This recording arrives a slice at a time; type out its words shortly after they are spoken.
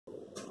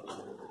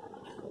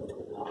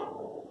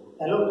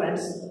Hello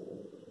friends,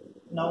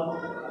 now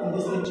in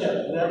this lecture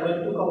we are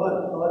going to cover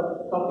our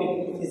topic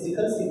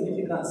physical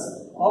significance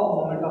of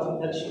moment of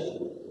inertia.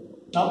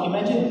 Now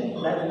imagine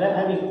that we are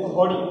having a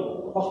body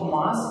of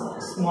mass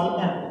small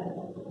m.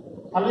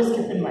 Always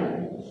keep in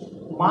mind,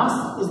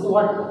 mass is the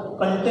what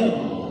content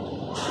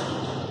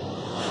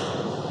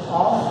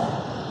of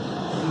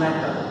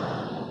matter.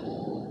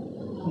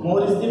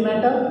 More is the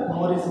matter,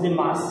 more is the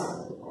mass.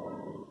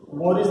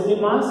 More is the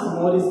mass,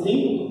 more is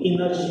the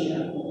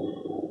inertia.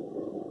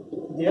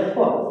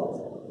 Therefore,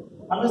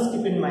 always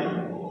keep in mind,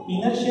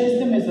 inertia is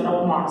the measure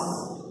of mass.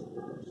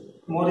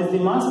 More is the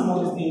mass,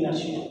 more is the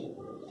inertia.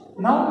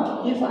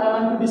 Now, if I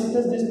want to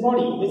displace this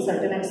body with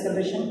certain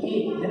acceleration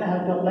A, then I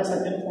have to apply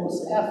certain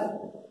force F.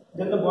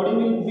 Then the body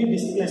will be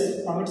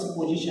displaced from its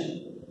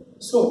position.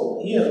 So,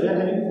 here we are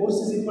having force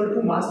is equal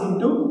to mass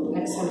into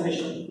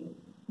acceleration.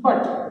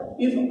 But,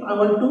 if I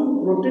want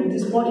to rotate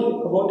this body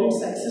about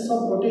its axis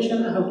of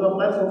rotation, I have to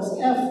apply force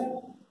F.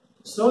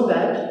 So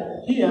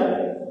that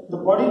here, the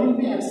body will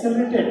be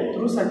accelerated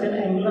through certain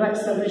angular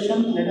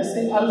acceleration, let us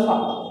say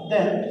alpha.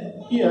 Then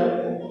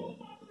here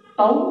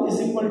tau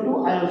is equal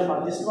to I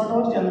alpha. This is what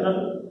our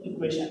general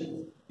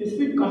equation. If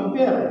we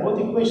compare both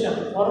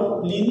equations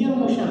for linear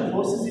motion,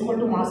 force is equal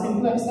to mass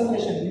into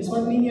acceleration. This is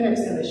what linear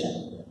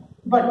acceleration.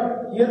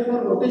 But here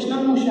for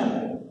rotational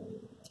motion,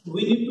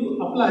 we need to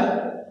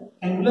apply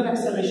angular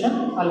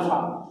acceleration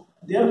alpha.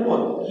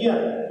 Therefore,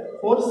 here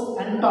force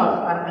and torque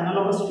are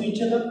analogous to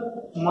each other.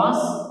 Mass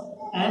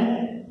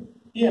and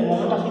here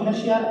moment of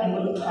inertia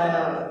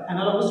are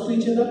analogous to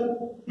each other,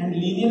 and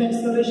linear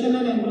acceleration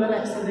and angular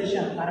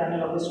acceleration are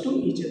analogous to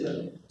each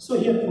other. So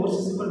here force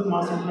is equal to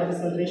mass into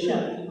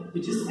acceleration,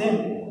 which is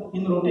same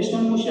in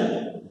rotational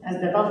motion as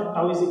that of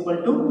tau is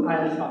equal to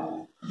I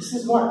alpha. This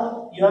is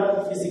what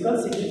your physical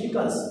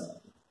significance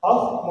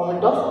of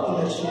moment of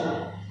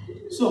inertia.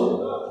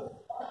 So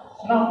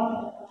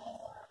now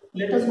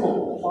let us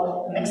go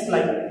for next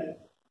slide.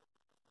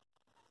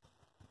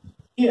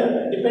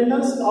 Here,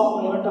 dependence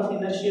of moment of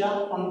inertia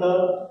on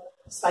the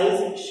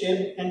size,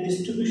 shape and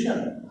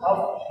distribution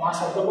of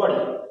mass of the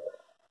body.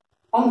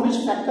 On which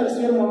factors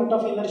your moment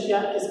of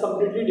inertia is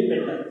completely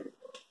dependent?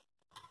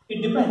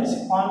 It depends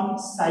on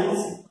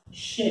size,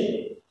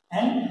 shape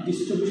and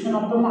distribution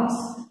of the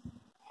mass.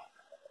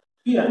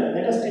 Here,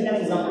 let us take an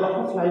example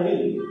of a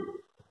flywheel.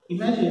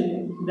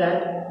 Imagine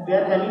that we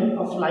are having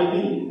a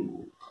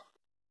flywheel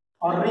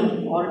or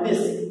ring or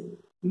disc.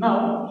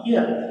 Now,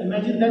 here,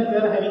 imagine that we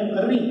are having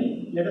a ring.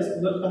 Let us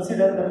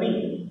consider the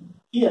ring.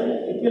 Here,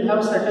 it will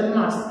have certain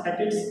mass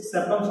at its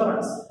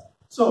circumference.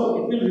 So,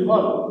 it will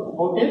revolve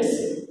about its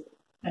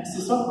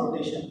axis of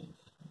rotation.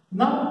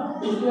 Now,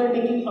 if we are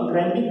taking a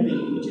grinding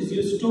wheel, which is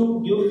used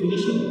to give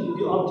finishing to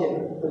the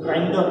object, the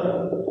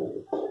grinder.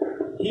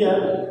 Here,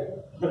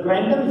 the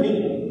grinder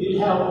wheel will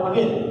have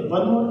again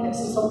one more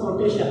axis of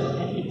rotation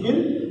and it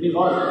will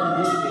revolve in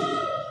this way.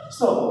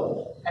 So,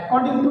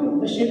 according to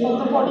the shape of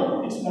the body,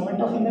 its moment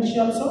of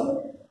inertia also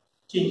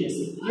changes.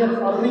 Here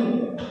for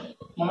ring,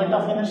 moment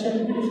of inertia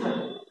will be different.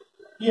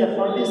 Here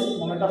for this,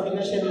 moment of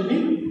inertia will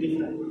be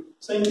different.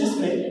 So in this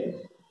way,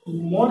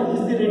 more is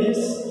the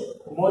radius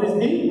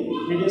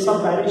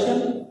of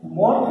gyration,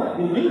 more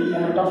will be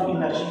moment of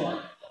inertia.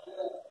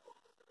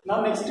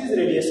 Now next is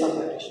radius of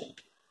gyration.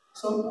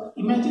 So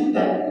imagine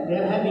that they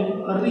are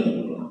having a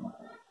ring.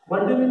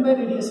 What do you mean by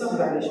radius of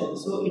gyration?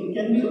 So it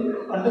can be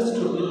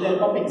understood with the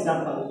help of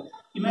example.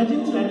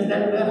 Imagine friends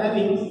that we are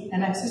having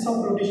an axis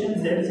of rotation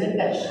z, z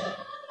dash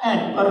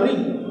and a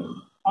ring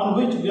on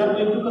which we are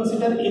going to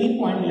consider any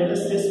point, let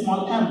us say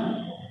small m,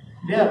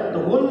 where the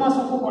whole mass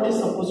of a body is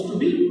supposed to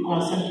be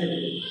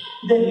concentrated.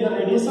 Then your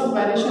radius of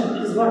gyration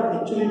is what?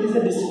 Actually it is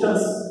a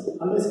distance.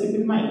 Always keep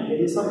in mind,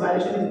 radius of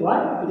gyration is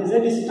what? It is a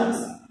distance.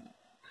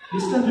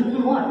 Distance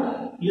between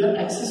what? Your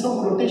axis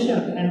of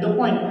rotation and the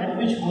point at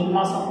which whole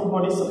mass of a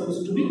body is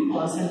supposed to be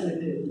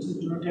concentrated, which is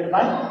denoted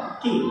by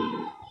k.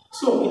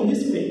 So in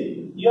this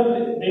way, your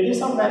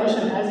radius of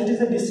gyration, as it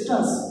is a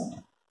distance,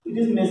 it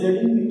is measured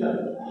in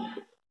meter.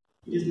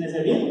 It is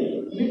measured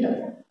in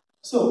meter.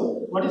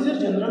 So, what is your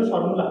general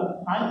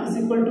formula? I is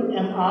equal to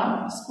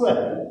mr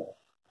square.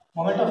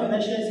 Moment of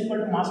inertia is equal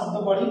to mass of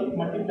the body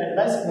multiplied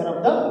by square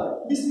of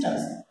the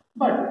distance.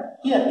 But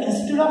here,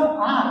 instead of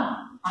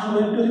r, I am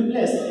going to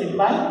replace it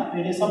by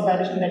radius of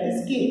gyration, that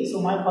is k.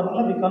 So, my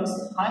formula becomes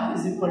I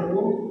is equal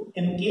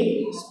to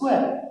mk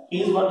square. K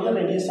is what your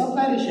radius of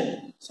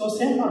gyration. So,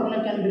 same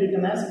formula can be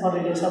written as for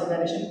radius of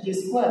gyration, k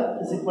square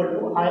is equal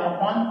to I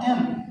upon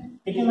m.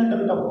 Taking under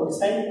root of both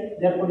sides,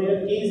 therefore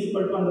your k is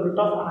equal to under root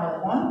of I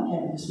upon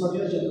m. This is what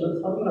your general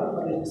formula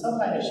for radius of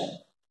gyration.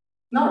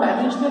 Now,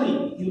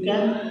 dimensionally, you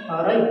can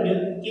write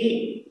your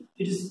k,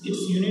 its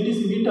unit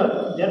is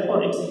meter,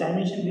 therefore its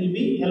dimension will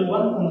be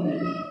L1 only,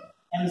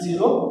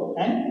 M0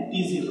 and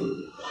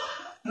T0.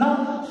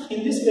 Now,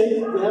 in this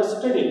way, we have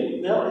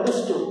studied, we have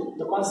understood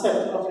the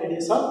concept of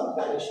radius of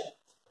gyration.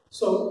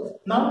 So,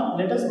 now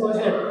let us go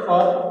ahead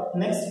for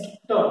next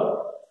term.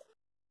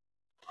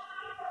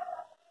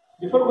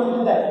 Before going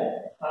to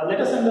that,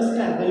 let us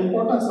understand the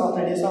importance of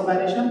radius of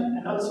gyration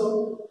and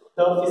also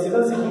the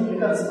physical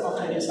significance of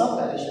radius of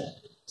gyration.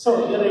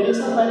 So, the radius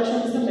of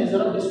gyration is the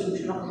measure of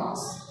distribution of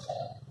mass.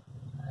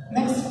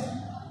 Next,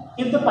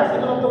 if the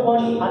particles of the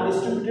body are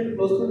distributed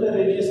close to the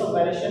radius of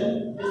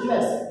gyration is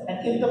less,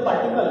 and if the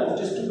particle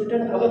is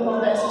distributed away from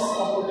the axis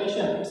of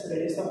rotation, its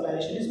radius of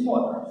gyration is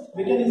more.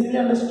 We can easily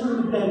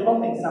understand with the help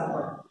of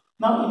example.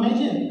 Now,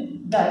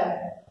 imagine that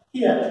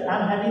here I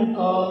am having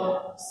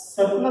a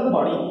circular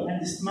body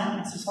and this is my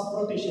axis of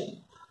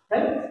rotation,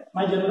 right?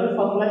 My general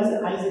formula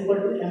is I is equal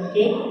to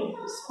mk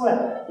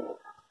square.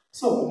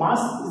 So mass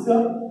is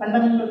a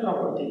fundamental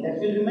property that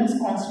will remain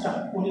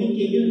constant, only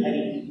k will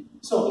vary.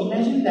 So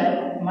imagine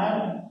that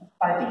my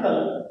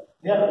particle,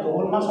 where the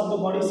whole mass of the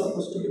body is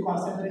supposed to be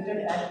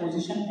concentrated at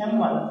position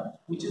m1,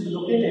 which is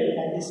located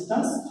at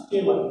distance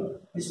k1.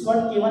 This is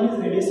what k1 is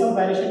radius of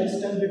gyration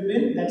distance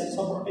between the axis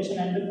of rotation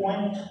and the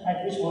point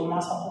at which whole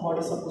mass of the body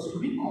is supposed to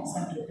be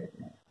concentrated.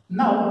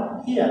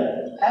 Now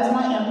here, as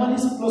my m1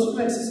 is close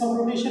to axis of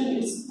rotation,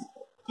 its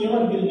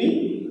k1 will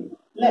be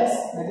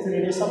less, that is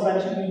radius of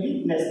gyration will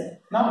be less.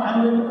 Now I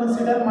am going to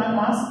consider my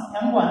mass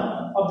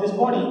m1 of this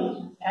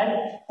body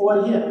at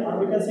over here, or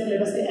we can say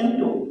let us say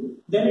m2.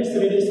 Then its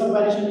radius of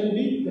gyration will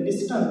be the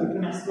distance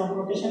between axis of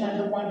rotation and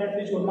the point at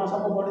which whole mass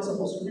of the body is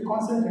supposed to be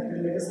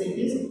concentrated. Let us say it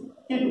is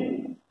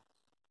k2.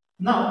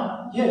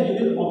 Now here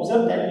you will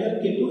observe that your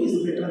k2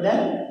 is greater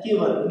than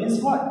k1.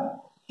 Means what?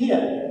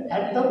 Here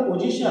at the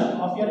position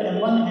of your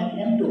m1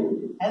 and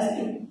m2, as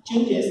it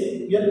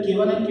changes, your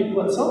k1 and k2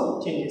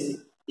 also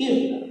changes.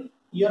 If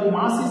your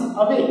mass is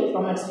away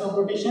from axis of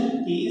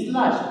rotation, k is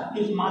large.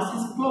 If mass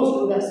is close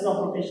to the axis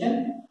of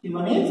rotation,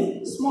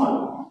 k1 is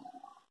small.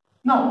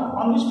 Now,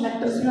 on which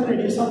factors your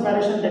radius of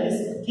gyration, that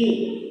is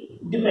k,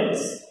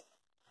 depends?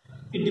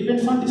 It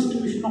depends on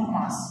distribution of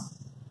mass,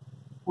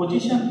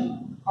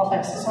 position of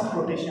axis of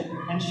rotation,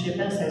 and shape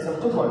and size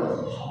of the body.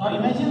 Now,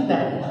 imagine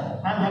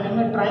that I am having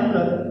a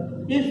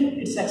triangle. If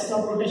its axis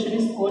of rotation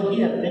is over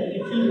here, then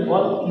it will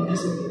revolve in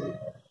this way.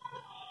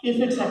 If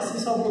its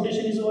axis of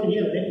rotation is over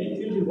here, then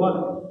it will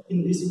revolve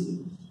in this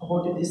way,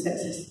 about this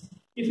axis.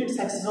 If its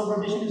axis of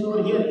rotation is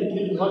over here, it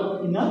will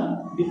revolve in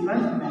a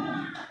different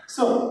manner.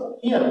 So,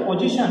 here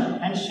position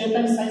and shape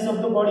and size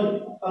of the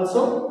body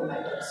also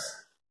matters.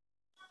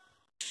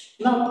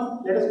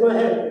 Now, let us go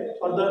ahead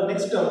for the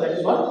next term, that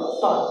is what?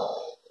 Torque.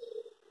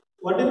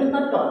 What do you mean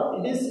by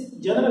torque? It is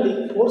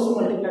generally force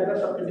multiplied by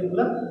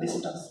perpendicular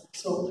distance.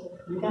 So,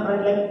 we can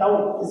write like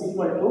tau is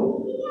equal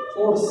to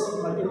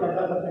force multiplied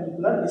by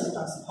perpendicular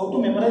distance. How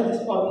to memorize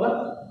this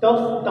formula?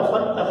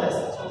 Tougher,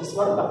 toughest. So, this is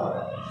what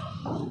tougher.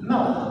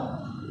 Now,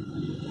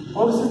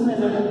 force is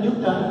measured in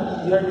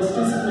Newton, your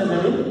distance is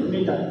measured in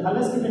meter.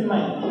 Always keep in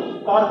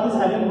mind, torque is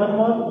having one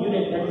more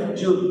unit, that is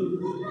joule.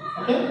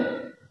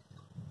 Okay?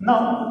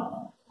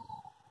 Now,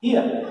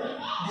 here,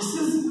 this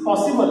is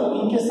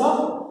possible in case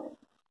of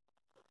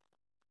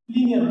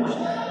linear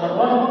motion. But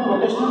what about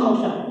rotational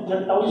motion?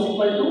 Your tau is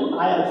equal to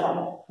I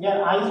alpha.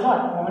 Where I is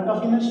what? Moment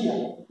of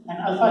inertia. And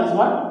alpha is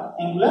what?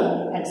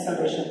 Angular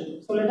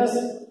acceleration. So let us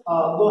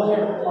go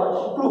ahead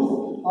for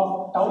proof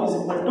of tau is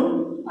equal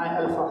to I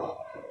alpha.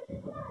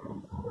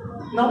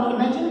 Now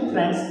imagine,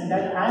 friends,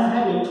 that I am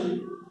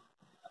having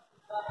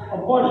a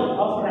body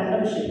of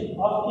random shape,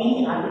 of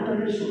any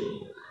arbitrary shape.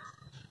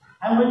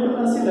 I am going to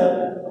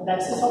consider the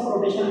axis of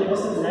rotation, let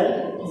us say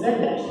z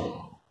dash.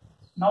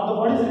 Now the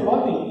body is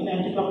revolving in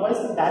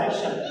anticlockwise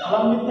direction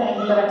along with the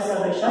angular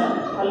acceleration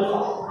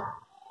alpha.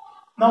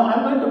 Now I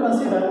am going to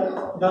consider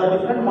the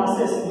different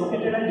masses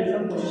located at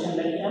different positions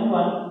like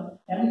m1,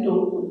 m2,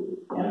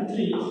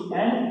 m3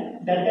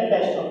 and that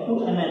dash up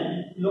to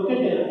mn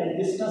located at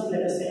distance,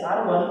 let us say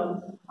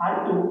r1,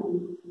 r2,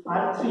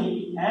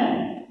 r3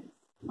 and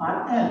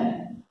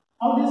rn.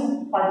 Now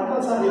these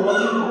particles are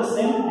revolving with the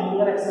same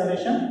angular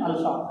acceleration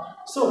alpha.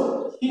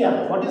 So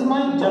here, what is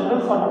my general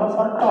formula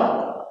for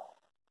torque?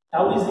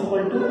 Tau is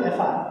equal to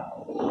Fr,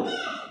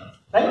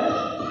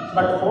 right?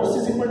 But force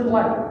is equal to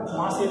what?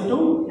 Mass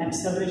into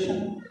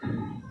acceleration,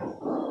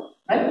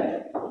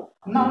 right?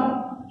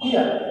 Now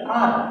here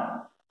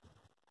R.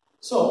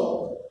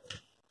 So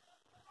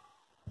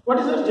what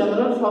is our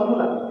general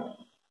formula?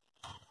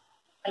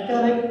 I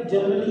can write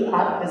generally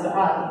R as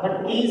R,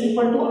 but A is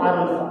equal to R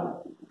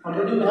alpha.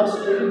 Already we have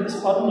studied this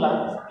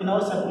formula in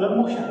our circular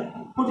motion.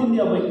 Put in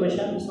the above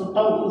equation. So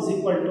tau is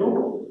equal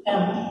to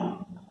M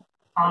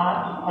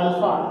R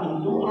alpha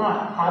into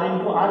R. R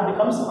into R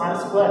becomes R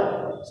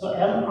square. So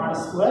M R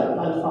square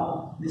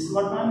alpha. This is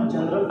what my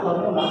general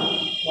formula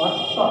for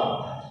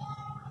torque.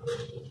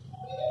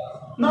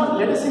 Now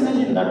let us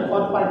imagine that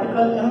for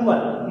particle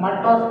M1,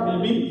 my torque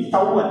will be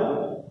tau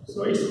 1.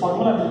 So its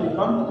formula will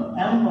become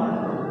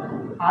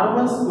M1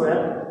 R1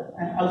 square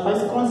and alpha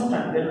is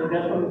constant.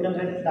 Therefore we can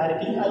write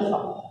directly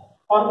alpha.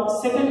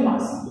 For second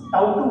mass,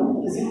 tau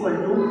 2 is equal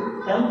to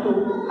M2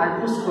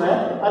 R2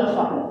 square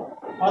alpha.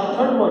 For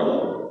third body,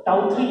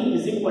 tau 3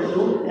 is equal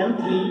to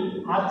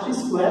M3 R3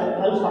 square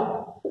alpha.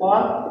 For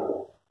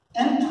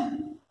nth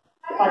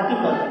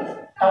particle,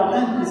 tau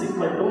n is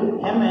equal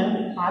to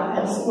Mn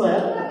Rn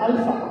square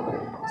alpha.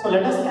 So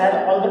let us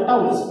add all the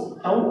taus.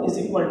 Tau is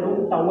equal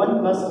to tau 1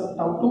 plus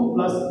tau 2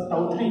 plus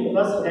tau 3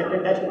 plus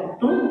dash up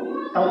to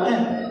tau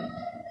n.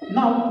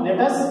 Now let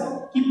us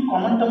keep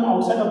common term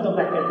outside of the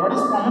bracket. What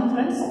is common,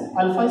 friends?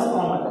 Alpha is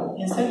common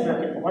inside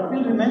bracket. What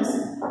will remains?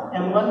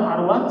 M1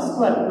 R1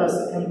 square plus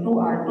M2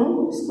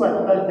 R2 square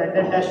plus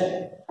dash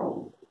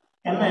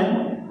Mn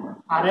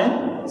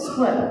Rn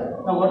square.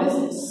 Now what is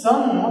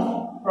sum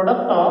of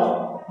product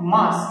of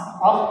mass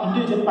of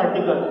individual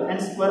particle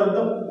and square of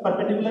the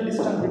perpendicular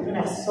distance between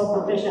axis of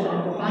rotation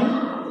and the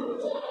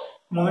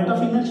moment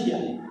of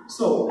inertia?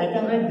 So I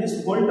can write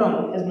this whole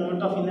term as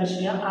moment of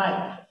inertia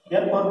I.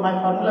 Therefore my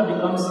formula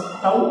becomes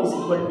tau is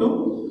equal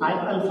to I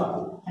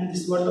alpha, and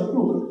this is what the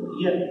proof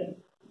here.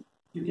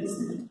 You can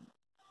see.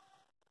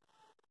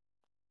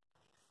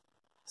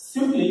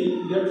 Simply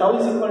your tau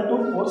is equal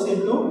to force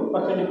into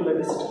perpendicular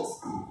distance.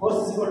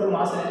 Force is equal to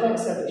mass into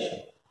acceleration.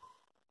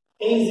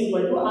 A is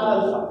equal to R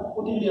alpha.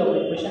 Put in the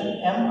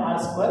equation m r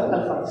square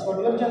alpha. This is what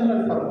your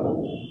general formula.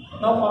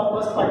 Now for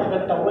first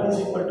particle, tau 1 is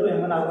equal to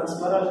m1 r1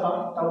 square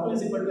alpha, tau 2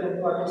 is equal to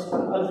m2 r2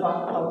 square alpha,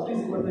 tau 3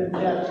 is equal to m3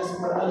 r3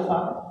 square alpha.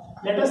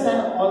 Let us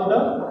add all the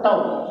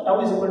tau.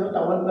 Tau is equal to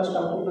tau 1 plus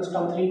tau 2 plus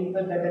tau 3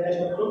 plus dash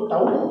up to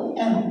tau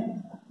n.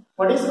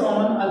 What is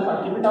common?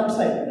 Alpha. Keep it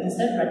outside.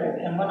 Inside bracket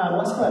m1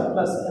 r1 square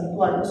plus m2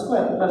 r2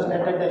 square plus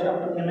dash up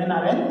to mn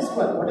rn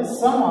square. What is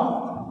sum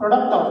of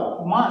product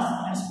of mass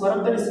and square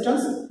of the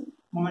distance?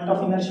 Moment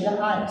of inertia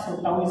I. So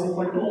tau is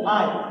equal to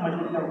I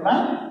multiplied by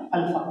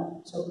alpha.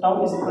 So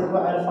tau is equal to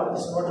alpha.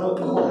 This is what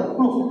the important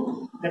proof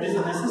that is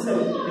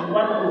necessary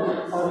required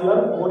proof for your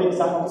board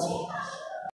exam also.